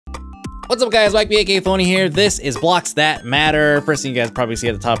What's up guys, Mike aka Phony here. This is Blocks That Matter. First thing you guys probably see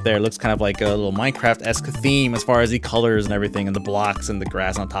at the top there, it looks kind of like a little Minecraft-esque theme as far as the colors and everything and the blocks and the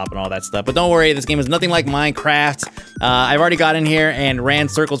grass on top and all that stuff. But don't worry, this game is nothing like Minecraft. I've already got in here and ran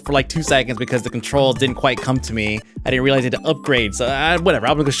circles for like 2 seconds because the controls didn't quite come to me. I didn't realize I had to upgrade, so whatever.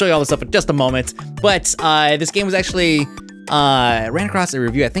 I'm gonna show you all this stuff in just a moment. But this game was actually ran across a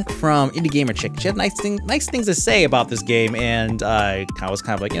review, I think from Indie Gamer Chick. She had nice things to say about this game, and I was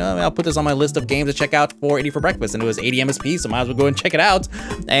kind of like, you know, I'll put this on my list of games to check out for 80 for breakfast, and it was 80 MSP, so might as well go and check it out.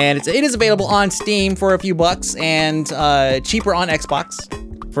 And it is available on Steam for a few bucks, and cheaper on Xbox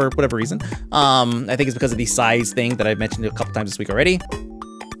for whatever reason. I think it's because of the size thing that I've mentioned a couple times this week already.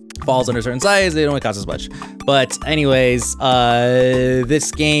 Falls under a certain size, it only costs as much. But anyways,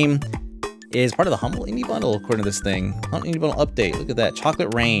 this game is part of the Humble Indie Bundle, according to this thing. Humble Indie Bundle update, look at that,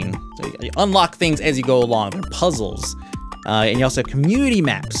 Chocolate Rain. So you unlock things as you go along, they're puzzles. And you also have community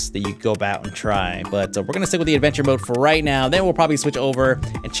maps that you go about and try. But we're gonna stick with the adventure mode for right now, then we'll probably switch over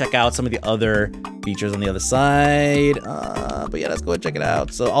and check out some of the other features on the other side. But yeah, let's go and check it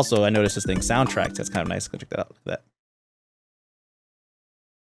out. So also, I noticed this thing, soundtracks, that's kind of nice, go check that out, look at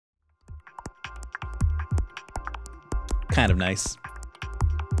that. Kind of nice.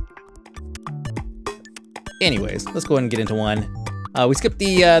 Anyways, let's go ahead and get into one. We skipped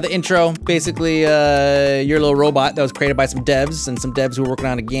the intro. Basically, you're a little robot that was created by some devs, and some devs who were working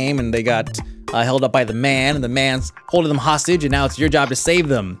on a game, and they got held up by the man, and the man's holding them hostage, and now it's your job to save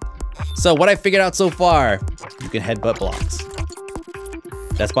them. So what I figured out so far, you can headbutt blocks.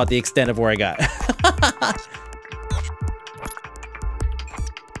 That's about the extent of where I got.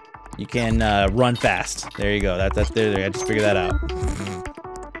 You can run fast. There you go. There. I just figured that out.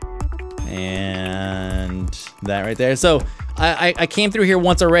 And that right there. So I came through here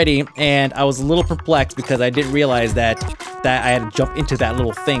once already, and I was a little perplexed because I didn't realize that I had to jump into that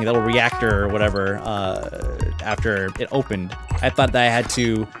little thing, that little reactor or whatever, after it opened. I thought that I had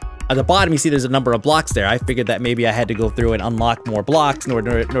to, at the bottom you see there's a number of blocks there. I figured that maybe I had to go through and unlock more blocks in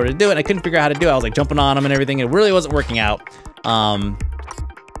order to do it. I couldn't figure out how to do it. I was like jumping on them and everything. It really wasn't working out.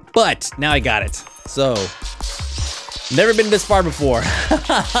 But now I got it. So, never been this far before.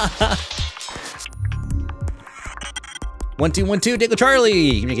 1 2 1 2, Diego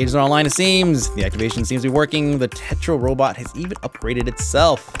Charlie. Communications are online, it seems. The activation seems to be working. The Tetro robot has even upgraded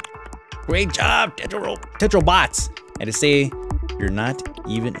itself. Great job, Tetro bots. And to say you're not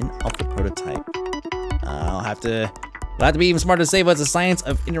even an alpha prototype. I'll have to be even smarter to say, but the science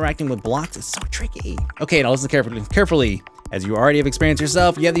of interacting with blocks is so tricky. Okay, now listen carefully. As you already have experienced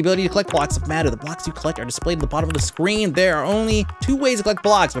yourself, you have the ability to collect blocks of matter. The blocks you collect are displayed at the bottom of the screen. There are only 2 ways to collect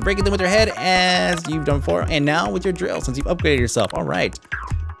blocks, by breaking them with your head as you've done before, and now with your drill since you've upgraded yourself. All right.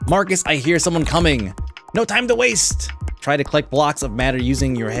 Marcus, I hear someone coming. No time to waste. Try to collect blocks of matter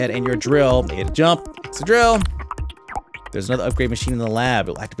using your head and your drill. A to jump, it's a drill. There's another upgrade machine in the lab.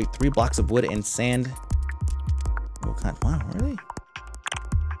 It will activate 3 blocks of wood and sand. Wow, really?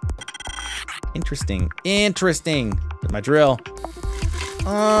 Interesting. With my drill.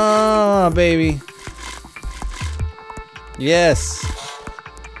 Oh, baby. Yes.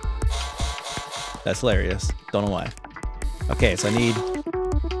 That's hilarious. Don't know why. Okay, so I need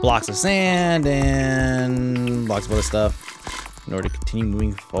blocks of sand and blocks of other stuff in order to continue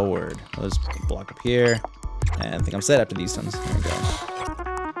moving forward. Let's put a block up here. And I think I'm set after these ones. There we go.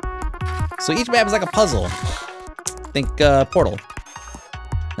 So each map is like a puzzle. Think Portal.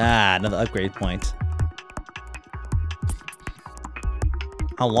 Another upgrade point.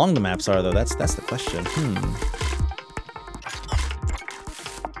 How long the maps are though, that's the question.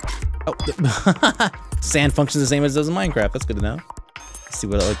 Oh, sand functions the same as it does in Minecraft. That's good to know. Let's see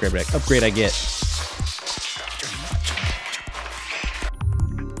what upgrade I get.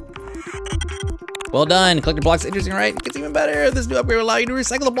 Well done. Collected blocks, interesting, right? It gets even better. This new upgrade will allow you to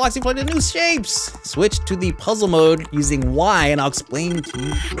recycle the blocks you find in new shapes. Switch to the puzzle mode using Y, and I'll explain to you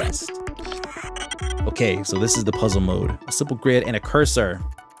the rest. Okay, so this is the puzzle mode. A simple grid and a cursor.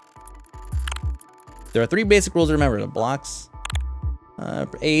 There are 3 basic rules to remember. The blocks.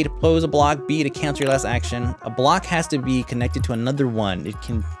 A, to pose a block. B, to cancel your last action. A block has to be connected to another one. It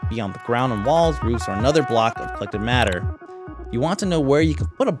can be on the ground, on walls, roofs, or another block of collected matter. If you want to know where you can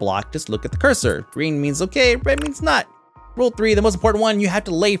put a block, just look at the cursor. Green means okay, red means not. Rule 3, the most important one, you have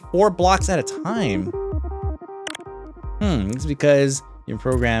to lay 4 blocks at a time. It's because you're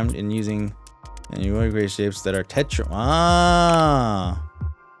programmed in using great shapes that are tetra.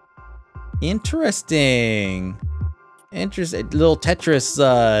 Interesting. Little Tetris,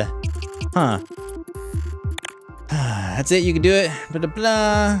 That's it, you can do it.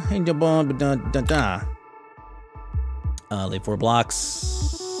 Lay 4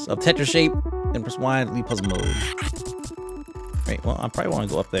 blocks. portals of Tetra shape, then press Y to leave puzzle mode. Right, well, I probably want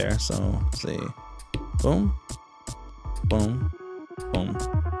to go up there, so let's see. Boom. Boom. Boom.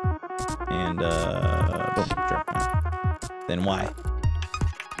 And, boom. Sure. Then Y.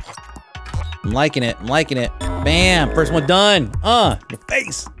 I'm liking it. I'm liking it. Bam! First one done! Your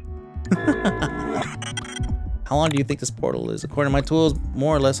face! How long do you think this portal is? According to my tools,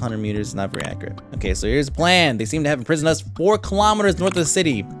 more or less 100 meters, not very accurate. Okay, so here's the plan. They seem to have imprisoned us 4 kilometers north of the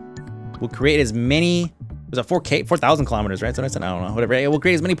city. We'll create as many, was that 4,000 kilometers, right? So I said, I don't know, whatever. We'll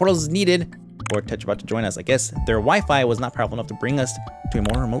create as many portals as needed for Tetrabot to join us. I guess their Wi-Fi was not powerful enough to bring us to a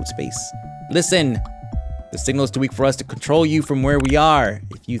more remote space. Listen, the signal is too weak for us to control you from where we are.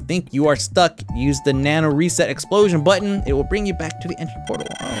 If you think you are stuck, use the nano reset explosion button. It will bring you back to the entry portal.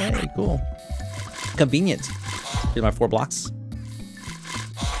 Oh, hey, cool. Convenient. Here's my 4 blocks.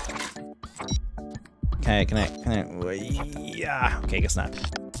 Okay, can I, yeah, okay, guess not.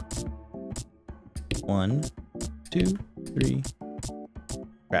 1, 2, 3,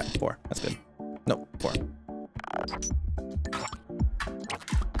 crap, 4, that's good. Nope, 4.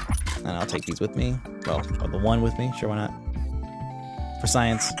 And I'll take these with me. Well, or the 1 with me, sure, why not? For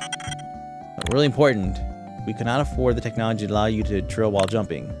science. But really important. We cannot afford the technology to allow you to drill while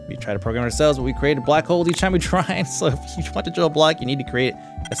jumping. We try to program ourselves, but we created black holes each time we try. So if you want to drill a block, you need to create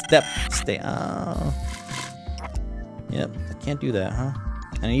a step. Oh. Yep, I can't do that, huh?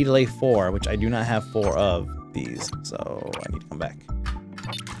 And I need to lay 4, which I do not have 4 of these. So I need to come back.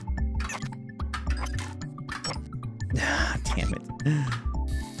 Damn it.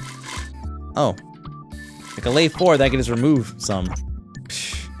 Oh. I can lay 4, that I can just remove some.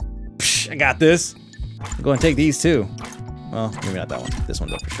 I got this. I'm going to take these too. Well, maybe not that one. This one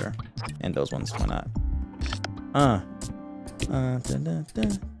though for sure. And those ones, why not?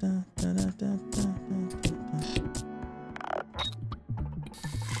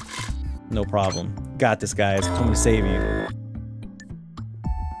 No problem. Got this, guys. I'm coming to save you.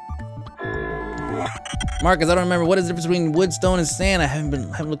 Marcus, I don't remember what is the difference between wood, stone, and sand. I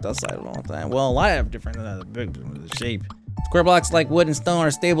haven't looked outside in a long time. Well, a lot have different big shape. Square blocks like wood and stone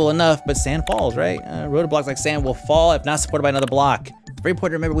are stable enough, but sand falls, right? Rotor blocks like sand will fall if not supported by another block. It's very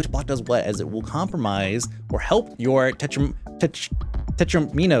important to remember which block does what, as it will compromise or help your tetraminos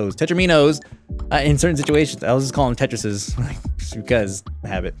in certain situations. I was just calling them Tetrises because I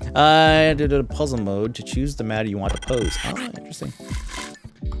have it. Did a puzzle mode to choose the matter you want to pose. Oh, interesting.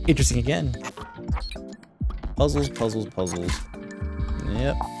 Interesting again. Puzzles, puzzles, puzzles.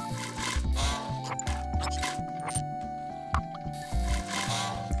 Yep.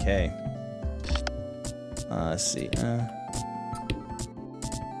 Okay. Let's see.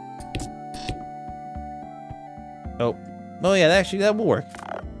 Oh. Oh yeah, actually that will work.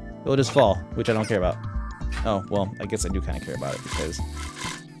 It'll just fall, which I don't care about. Oh, well, I guess I do kind of care about it because...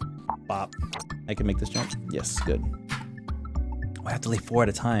 Bop. I can make this jump? Yes, good. Oh, I have to lay 4 at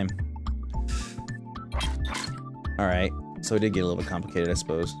a time. Alright, so it did get a little bit complicated, I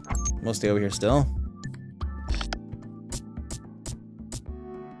suppose. We'll stay over here still.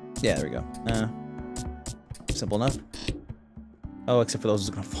 Yeah, there we go. Simple enough. Oh, except for those who's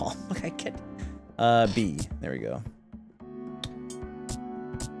gonna fall. Look, I can't. B. There we go.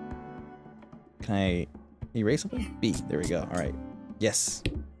 Can I erase something? B. There we go. All right. Yes.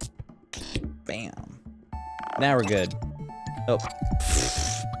 Bam. Now we're good. Oh.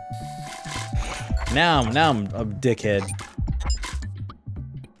 Now I'm a dickhead.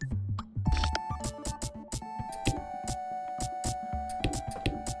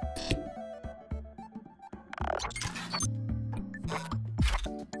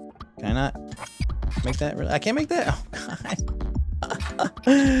 Can I not make that? I can't make that? Oh,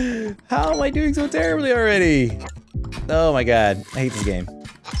 God. How am I doing so terribly already? Oh, my God. I hate this game.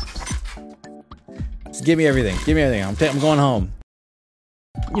 Just give me everything. Give me everything. I'm going home.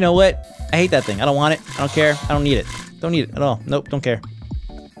 You know what? I hate that thing. I don't want it. I don't care. I don't need it. Don't need it at all. Nope, don't care.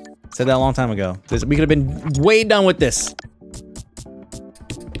 Said that a long time ago. We could have been way done with this.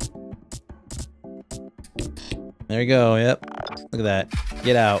 There you go. Yep. Look at that.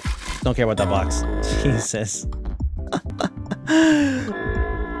 Get out. Don't care about that box. Jesus.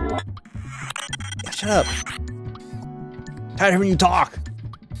 Yeah, shut up. I'm tired of hearing you talk.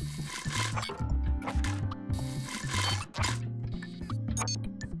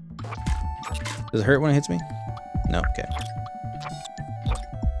 Does it hurt when it hits me? No, okay.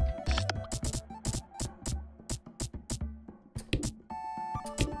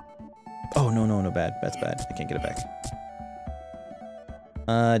 Oh, no, bad. That's bad. I can't get it back.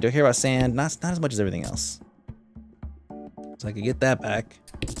 Do I care about sand? Not as much as everything else. So I could get that back.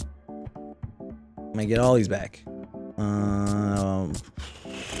 I might get all these back.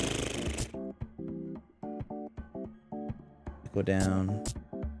 Go down.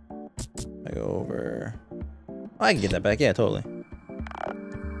 I go over. Oh, I can get that back. Yeah, totally.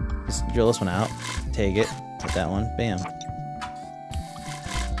 Just drill this one out. Take it. Hit that one. Bam.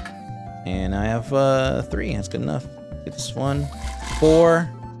 And I have 3. That's good enough. Get this one. 4.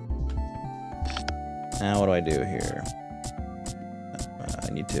 Now what do I do here? I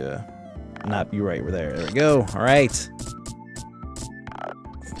need to not be right over there. There we go. All right.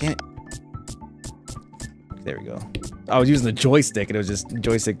 Damn it. There we go. I was using the joystick, and it was just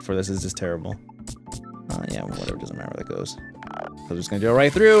joystick for this is just terrible. Yeah, whatever. Doesn't matter where that goes. So I'm just gonna go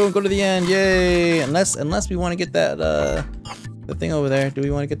right through and go to the end. Yay! Unless we want to get that the thing over there. Do we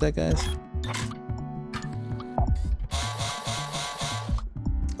want to get that, guys?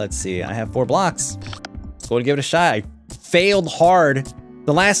 Let's see. I have 4 blocks. Let's go and give it a shot. I failed hard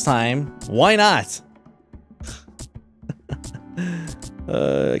the last time. Why not?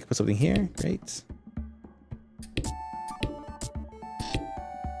 I can put something here. Great.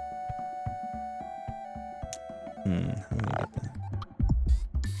 How do I get that?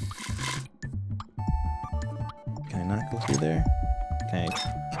 Can I not go through there? Can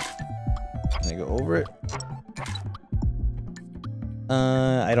I go over it?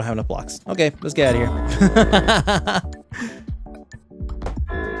 I don't have enough blocks. Okay, let's get out of here.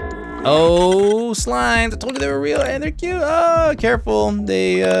 Oh, slimes! I told you they were real and they're cute. Oh, careful.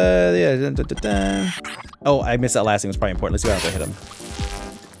 They, yeah. Oh, I missed that last thing. It was probably important. Let's see how I hit him.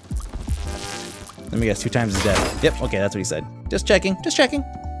 Let me guess. 2 times his death. Yep. Okay, that's what he said. Just checking. Just checking.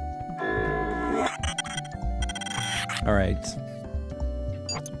 All right.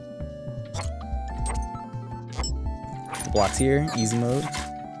 The blocks here. Easy mode.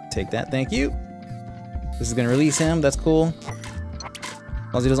 Take that. Thank you. This is gonna release him. That's cool.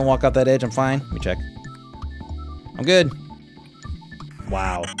 As long as he doesn't walk off that edge, I'm fine. Let me check. I'm good.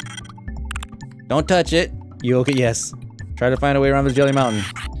 Wow. Don't touch it. You okay? Yes. Try to find a way around the Jelly Mountain.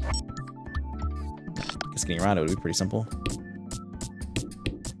 Just getting around it would be pretty simple.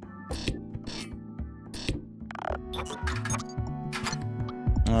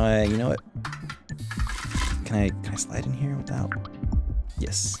 You know what? Can I slide in here without?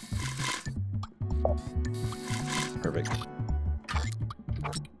 Yes. Perfect.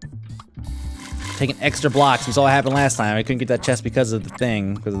 Taking extra blocks. We saw what happened last time. I couldn't get that chest because of the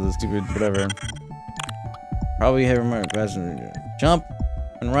thing, because of the stupid whatever. Probably have jump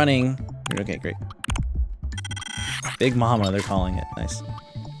and running. Okay, great. Big Mama, they're calling it. Nice.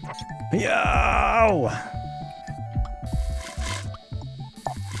 Yo!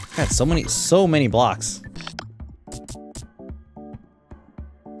 God, so many blocks.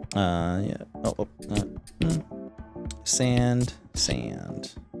 Yeah. Sand.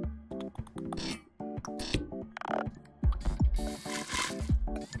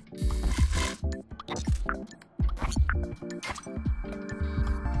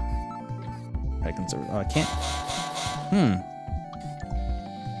 I can't. Am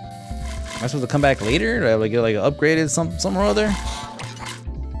I supposed to come back later? Do I have to get like upgraded some or other?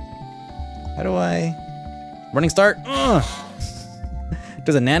 How do I? Running start?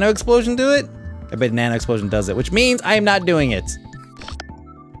 Does a nano explosion do it? I bet nano explosion does it, which means I am not doing it.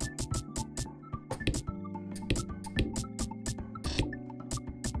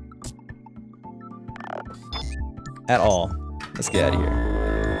 At all. Let's get out of here.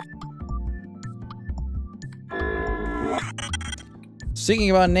 Speaking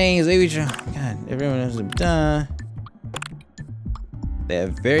about names, God, everyone has they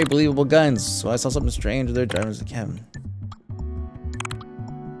have very believable guns, so I saw something strange with their drivers in the cabin.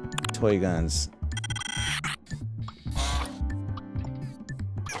 Toy guns.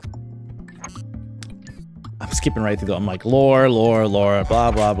 I'm skipping right through them. I'm like, lore,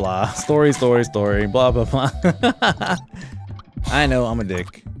 blah, blah, blah. Story, blah, blah, blah. I know, I'm a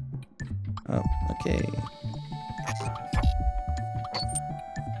dick. Oh, okay.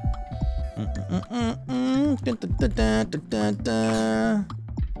 I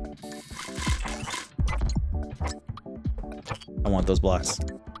want those blocks.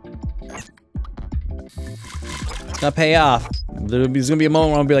 It's gonna pay off. There's gonna be a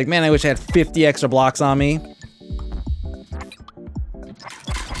moment where I'll be like, man, I wish I had 50 extra blocks on me.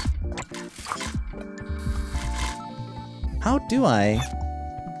 How do I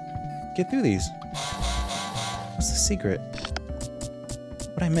get through these? What's the secret?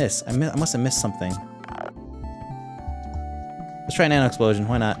 What did I miss? I must have missed something. Let's try Nano Explosion.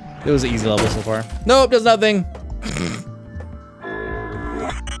 Why not? It was an easy level so far. Nope, does nothing.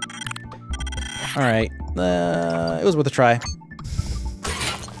 All right. It was worth a try.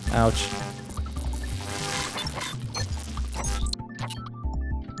 Ouch.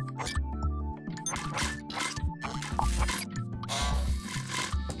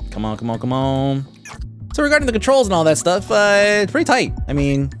 Come on, come on, come on. So regarding the controls and all that stuff, it's pretty tight. I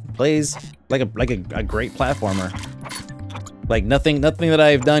mean, plays like a great platformer. Like nothing that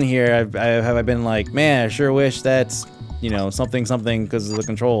I've done here have I been like, man, I sure wish that's, you know, something because of the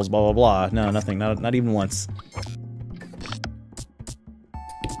controls, blah blah blah. No, nothing, not even once.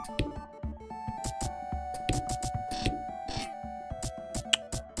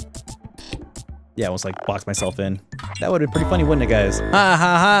 Yeah, I almost like boxed myself in. That would have been pretty funny, wouldn't it, guys? Ha ha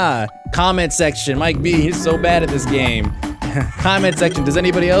ha! Comment section, Mike B, he's so bad at this game. Comment section, does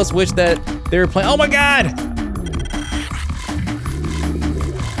anybody else wish that they were playing? Oh my god!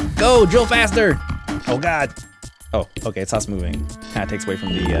 Go, drill faster! Oh god. Oh, okay, it stops moving. Kinda takes away from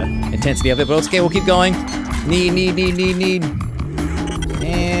the intensity of it, but okay, we'll keep going. Need.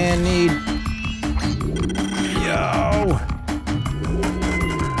 And need. Yo!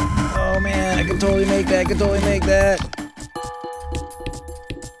 Oh man, I can totally make that,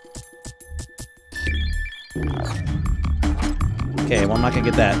 Okay, well I'm not gonna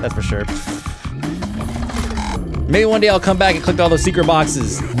get that, that's for sure. Maybe one day I'll come back and collect all those secret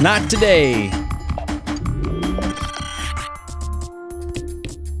boxes. Not today.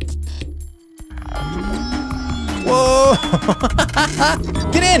 Whoa!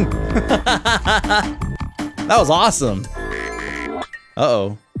 Get in! That was awesome.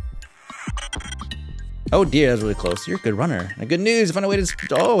 Uh-oh. Oh dear, that was really close. You're a good runner. And good news, you found a way to...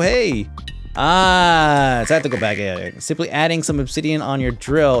 Oh, hey! Ah, so I have to go back. Yeah. Simply adding some obsidian on your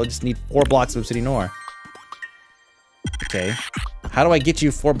drill. Just need 4 blocks of obsidian ore. Okay. How do I get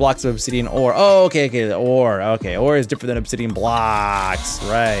you 4 blocks of obsidian ore? Oh, okay, the ore. Okay, ore is different than obsidian blocks.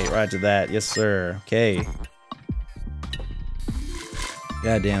 Right to that. Yes, sir. Okay.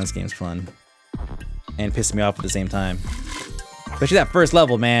 God damn, this game's fun. And pissing me off at the same time. Especially that first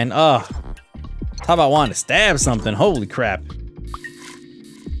level, man. Oh. Talk about wanting to stab something. Holy crap.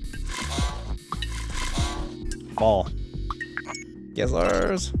 Fall. Guess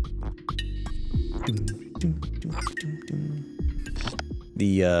ours.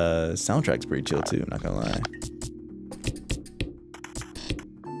 The soundtrack's pretty chill too, not gonna lie.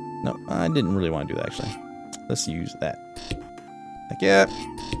 No, I didn't really want to do that actually. Let's use that. Heck yeah.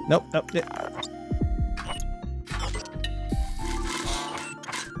 Nope. Yeah.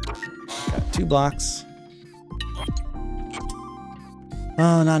 Got 2 blocks.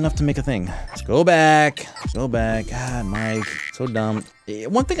 Oh, not enough to make a thing. Let's go back. God, Mike, so dumb.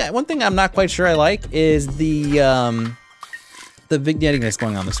 One thing I'm not quite sure I like is the vignetting that's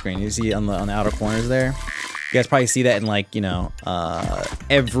going on the screen. You see on the outer corners there. You guys probably see that in like, you know,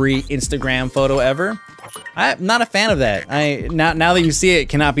 every Instagram photo ever. I'm not a fan of that. Now that you see it, it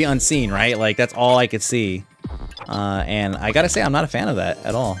cannot be unseen, right? Like that's all I could see. And I gotta say, I'm not a fan of that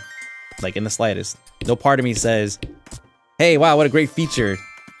at all. Like in the slightest. No part of me says, hey, wow, what a great feature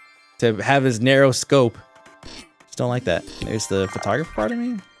to have this narrow scope. Just don't like that. There's the photographer part of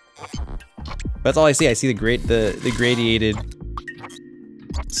me. That's all I see. I see the gradiated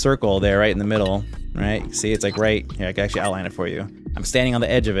circle there right in the middle, right? See, it's like right here. I can actually outline it for you. I'm standing on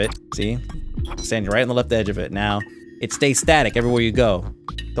the edge of it. See? Standing right on the left edge of it. Now, it stays static everywhere you go.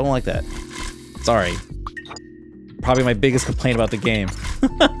 Don't like that. Sorry. Probably my biggest complaint about the game.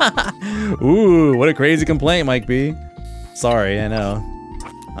 Ooh, what a crazy complaint, Mike B. Sorry, I know.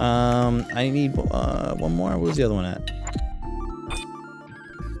 I need one more. Where's the other one at?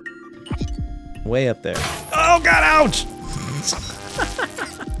 Way up there. Oh god, ouch!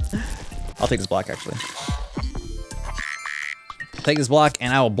 I'll take this block actually. I'll take this block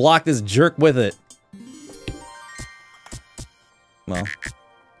and I will block this jerk with it. Well,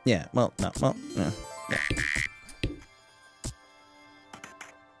 yeah, well, no, well, yeah.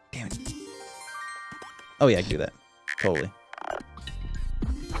 Damn it. Oh yeah, I can do that. Totally.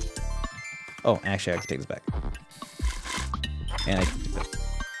 Oh, actually, I can take this back. And I can take that.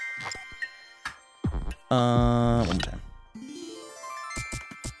 One more time.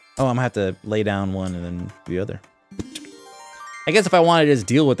 Oh, I'm gonna have to lay down one and then the other. I guess if I wanted to just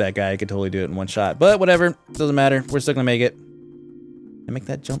deal with that guy, I could totally do it in one shot. But whatever, doesn't matter. We're still gonna make it. Can I make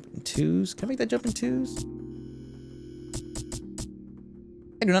that jump in 2s? Can I make that jump in 2s?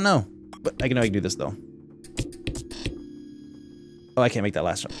 I do not know. But I know I can do this though. Oh, I can't make that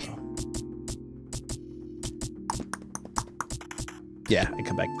last jump though. Yeah, I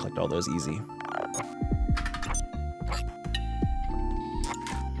come back and collect all those easy.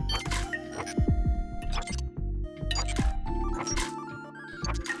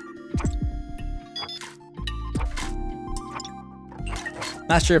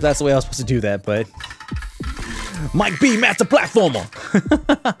 Not sure if that's the way I was supposed to do that, but Mike B, Master Platformer.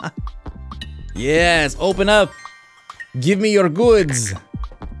 Yes, open up. Give me your goods.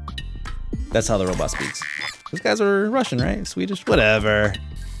 That's how the robot speaks. Those guys are Russian, right? Swedish? Whatever.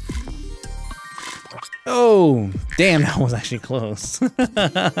 Oh, damn, that was actually close.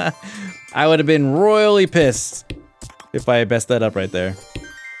 I would have been royally pissed if I had messed that up right there.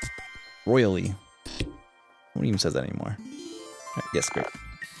 Royally. Nobody even says that anymore. Right, yes, great.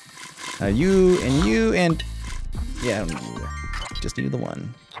 You and yeah, I don't need either. Just need the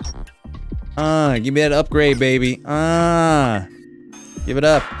one. Give me that upgrade, baby. Give it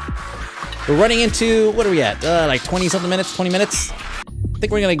up. We're running into, what are we at? Like 20 something minutes, 20 minutes? I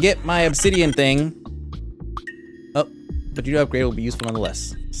think we're gonna get my obsidian thing. Oh, but your upgrade will be useful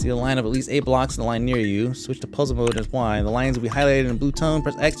nonetheless. See a line of at least 8 blocks in the line near you. Switch to puzzle mode as Y. The lines will be highlighted in blue tone.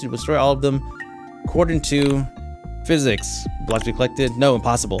 Press X to destroy all of them according to physics. Blocks be collected? No,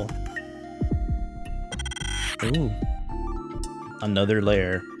 impossible. Ooh. Another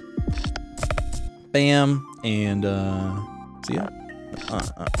layer. Bam. And, see ya?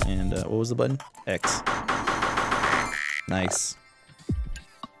 And, what was the button? X. Nice.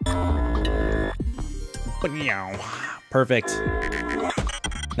 Perfect.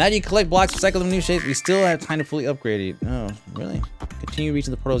 Now you collect blocks, recycle them in new shapes. We still have time to fully upgrade it. Oh, really? Continue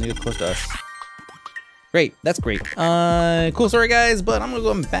reaching the portals and get close to us. Great, that's great. Cool story, guys, but I'm gonna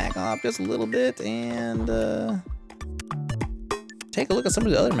go back off just a little bit and take a look at some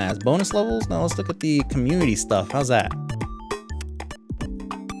of the other maps. Bonus levels? No, let's look at the community stuff. How's that?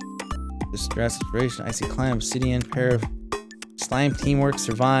 Distress, inspiration, icy climb, obsidian, pair of slime, teamwork,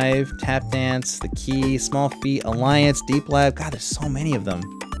 survive, tap dance, the key, small feat, alliance, deep lab. God, there's so many of them.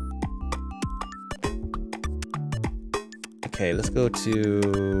 Okay, let's go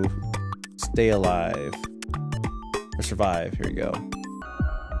to stay alive or survive. Here we go.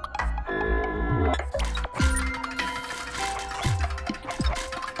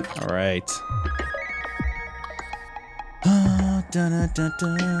 All right.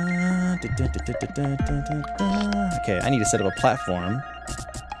 Okay, I need to set up a platform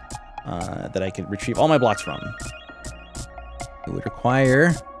that I can retrieve all my blocks from. It would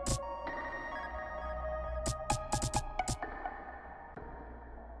require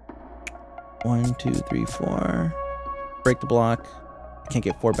one, two, three, four. Break the block. I can't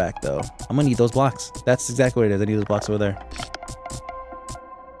get 4 back though. I'm gonna need those blocks. That's exactly what it is. I need those blocks over there.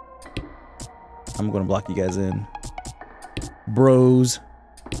 I'm gonna block you guys in. Bros.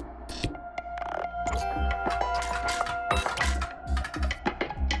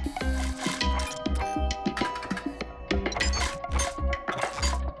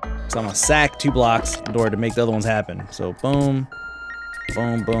 So I'm gonna sack 2 blocks in order to make the other ones happen. So boom,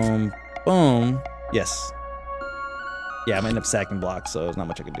 boom, boom, boom. Yes. Yeah, I'm gonna end up sacking blocks, so there's not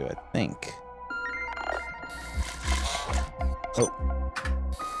much I can do, I think. Oh.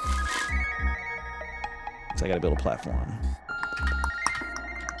 So I gotta build a platform.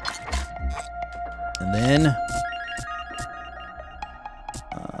 And then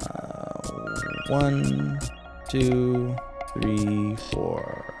 1, 2, 3,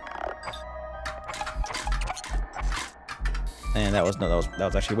 4. And that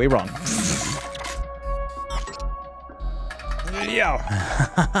was actually way wrong. Yeah.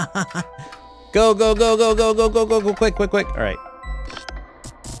 Go, go, go, go, go, go, go, go, go, quick, quick, quick. All right.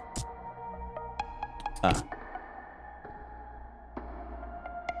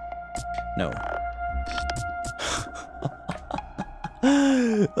 No.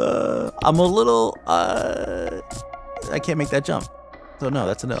 I'm a little, I can't make that jump. So no,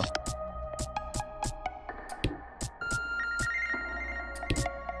 that's a no.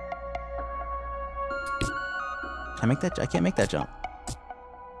 Can I make that? I can't make that jump.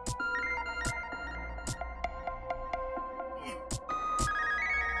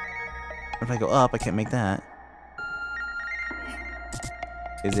 If I go up, I can't make that.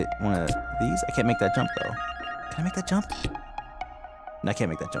 Is it one of these? I can't make that jump though. Can I make that jump? No, I can't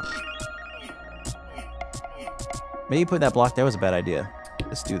make that jump. Maybe putting that block there was a bad idea.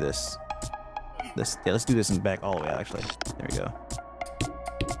 Let's do this. Yeah, let's do this and back all the way out, actually. There we go.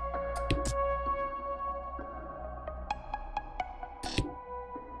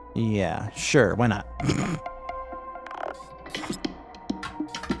 Yeah, sure, why not?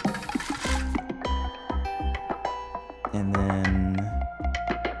 And then...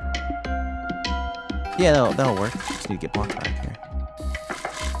 yeah, that'll work. Just need to get blocked back here.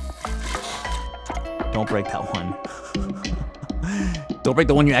 Don't break that one. Don't break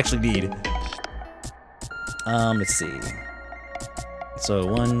the one you actually need. Let's see. So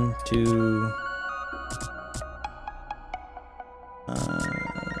 1, 2...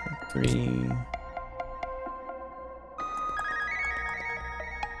 3...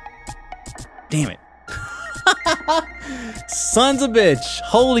 Damn it. Sons of bitch.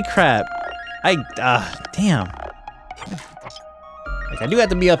 Holy crap. Damn. Like, I do have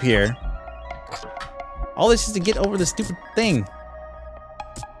to be up here. All this is to get over the stupid thing.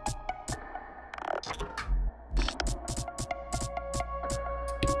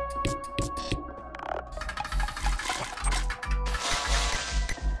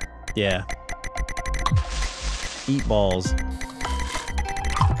 Yeah. Eat balls.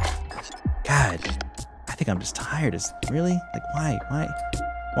 God. I think I'm just tired. Really? Like, why?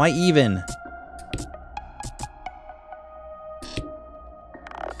 Why even?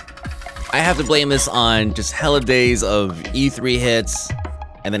 I have to blame this on just hella days of E3 hits,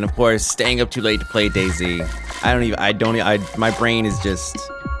 and then of course staying up too late to play DayZ. My brain is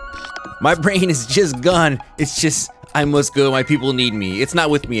just gone. It's just, I must go, my people need me. It's not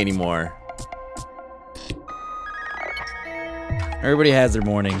with me anymore. Everybody has their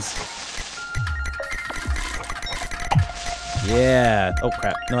mornings. Yeah. Oh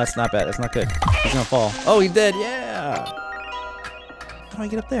crap. No, that's not bad. That's not good. He's gonna fall. Oh, he did. Yeah. How do I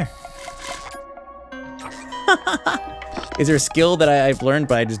get up there? Is there a skill that I've learned,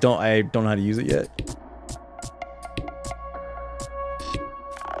 but I don't know how to use it yet?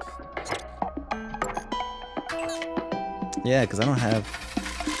 Yeah, because I don't have.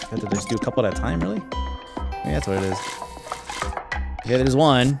 I have to just do a couple at a time, really? Maybe that's what it is. Okay, there's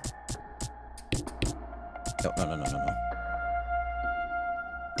one. Oh, no.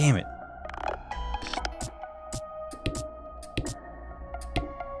 Damn it.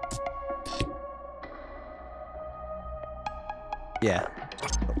 Yeah.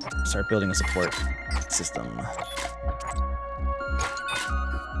 Start building a support system.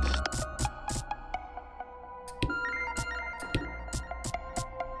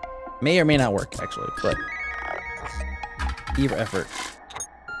 May or may not work, actually, but either effort.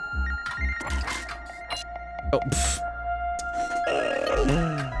 Oh, pff. Oh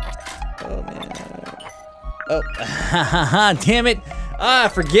man. Oh, damn it! Ah,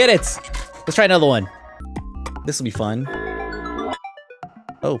 forget it. Let's try another one. This will be fun.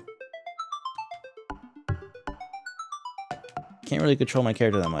 Oh. Can't really control my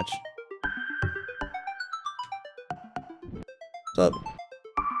character that much. What's up?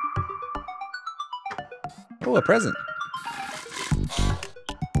 Oh, a present.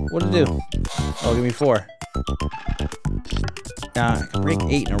 What did it do? Oh, give me 4. Nah, I can break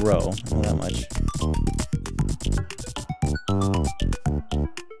 8 in a row. Not that much.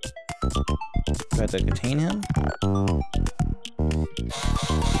 Do I have to contain him?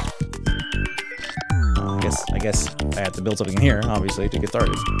 I guess I have to build something in here, obviously, to get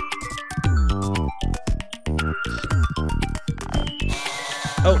started.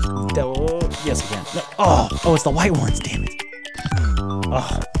 Oh, yes I can. No. Oh, it's the white ones, damn it.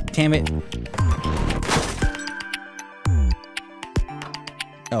 Oh, damn it.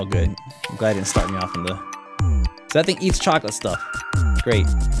 Oh, good. I'm glad it didn't start me off in the... So that thing eats chocolate stuff. Great.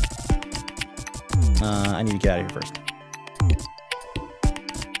 I need to get out of here first.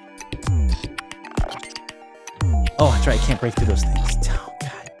 Oh, that's right, I can't break through those things. Oh,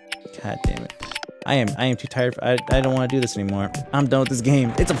 God damn it. I am too tired. I don't want to do this anymore. I'm done with this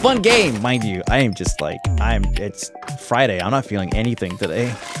game. It's a fun game, mind you. I am just like, it's Friday. I'm not feeling anything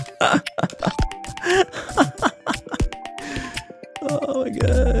today. Oh my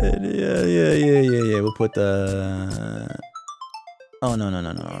God. Yeah. We'll put the... Oh, no. What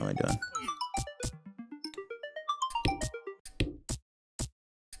am I doing?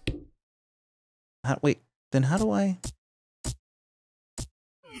 Wait, then how do I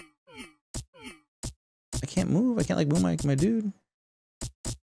can't move. I can't like move my dude.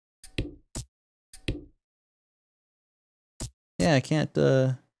 Yeah, I can't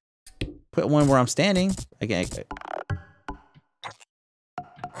put one where I'm standing. I can't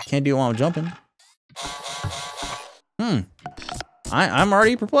do it while I'm jumping. I'm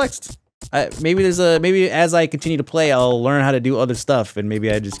already perplexed. Maybe as I continue to play, I'll learn how to do other stuff, and maybe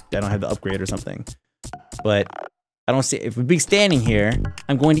I don't have the upgrade or something. But I don't see, if we be standing here,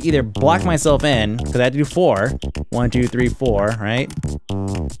 I'm going to either block myself in, because I have to do 4. 1, 2, 3, 4, right?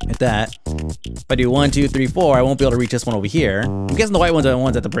 At that. If I do 1, 2, 3, 4, I won't be able to reach this one over here. I'm guessing the white ones are the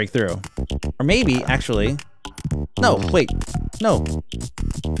ones that have to break through. Or maybe, actually... No, wait. No.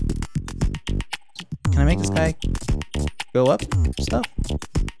 Can I make this guy go up stuff?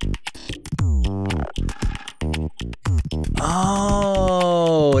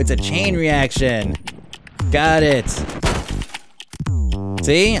 Oh, it's a chain reaction. Got it.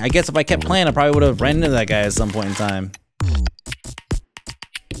 See? I guess if I kept playing, I probably would have ran into that guy at some point in time.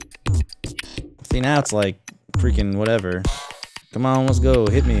 See, now it's like freaking whatever. Come on, let's go.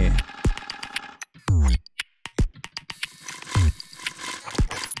 Hit me.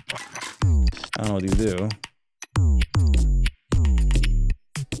 do.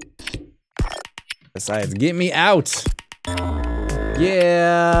 Besides, get me out.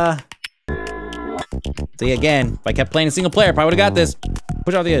 Yeah. See, again, if I kept playing a single player, I probably would've got this.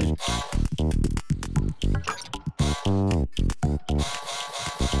 Push off the edge.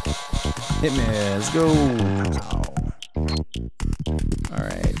 Hit me, let's go. Ow. All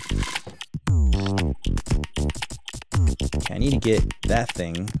right. Okay, I need to get that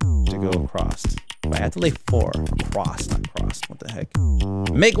thing to go across. But I have to lay 4 across, not cross. What the heck?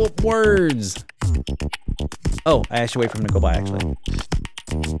 Make up words. Oh, I actually wait for him to go by, actually.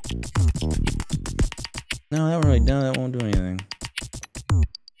 No, that really, no, that won't do anything.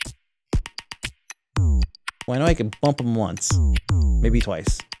 Well, I know I can bump him once, maybe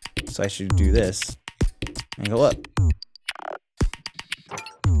twice. So I should do this and go up.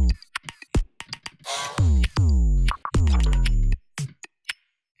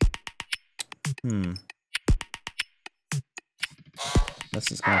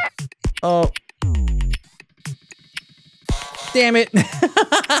 This is gonna. Oh. Damn it.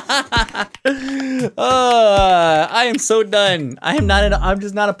 I am so done. I'm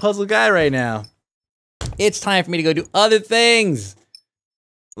just not a puzzle guy right now. It's time for me to go do other things.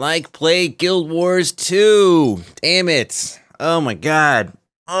 Like play Guild Wars 2. Damn it. Oh my god.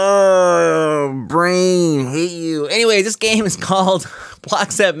 Oh, brain, hate you. Anyway, this game is called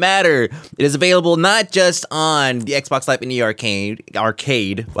Blocks That Matter. It is available not just on the Xbox Live Indie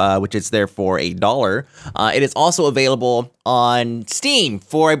Arcade, which is there for $1. It is also available on Steam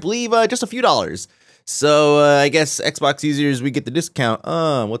for, I believe, just a few dollars. So I guess Xbox users, we get the discount.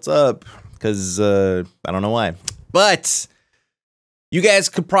 What's up? Because I don't know why. But you guys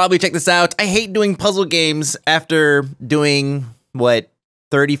could probably check this out. I hate doing puzzle games after doing, what,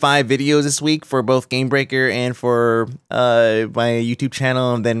 35 videos this week for both Game Breaker and for my YouTube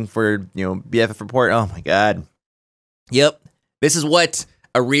channel, and then for, you know, BFF Report. Oh my god. Yep. This is what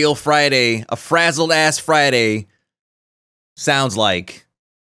a real Friday, a frazzled ass Friday sounds like.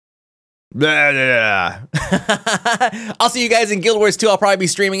 Blah, blah, blah. I'll see you guys in Guild Wars 2. I'll probably be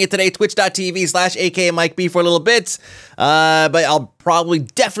streaming it today, twitch.tv/AKMikeB for a little bit. But I'll probably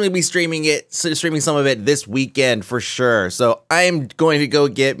definitely be streaming some of it this weekend for sure. So I'm going to go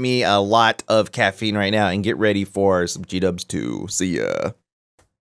get me a lot of caffeine right now and get ready for some G-Dubs 2. See ya.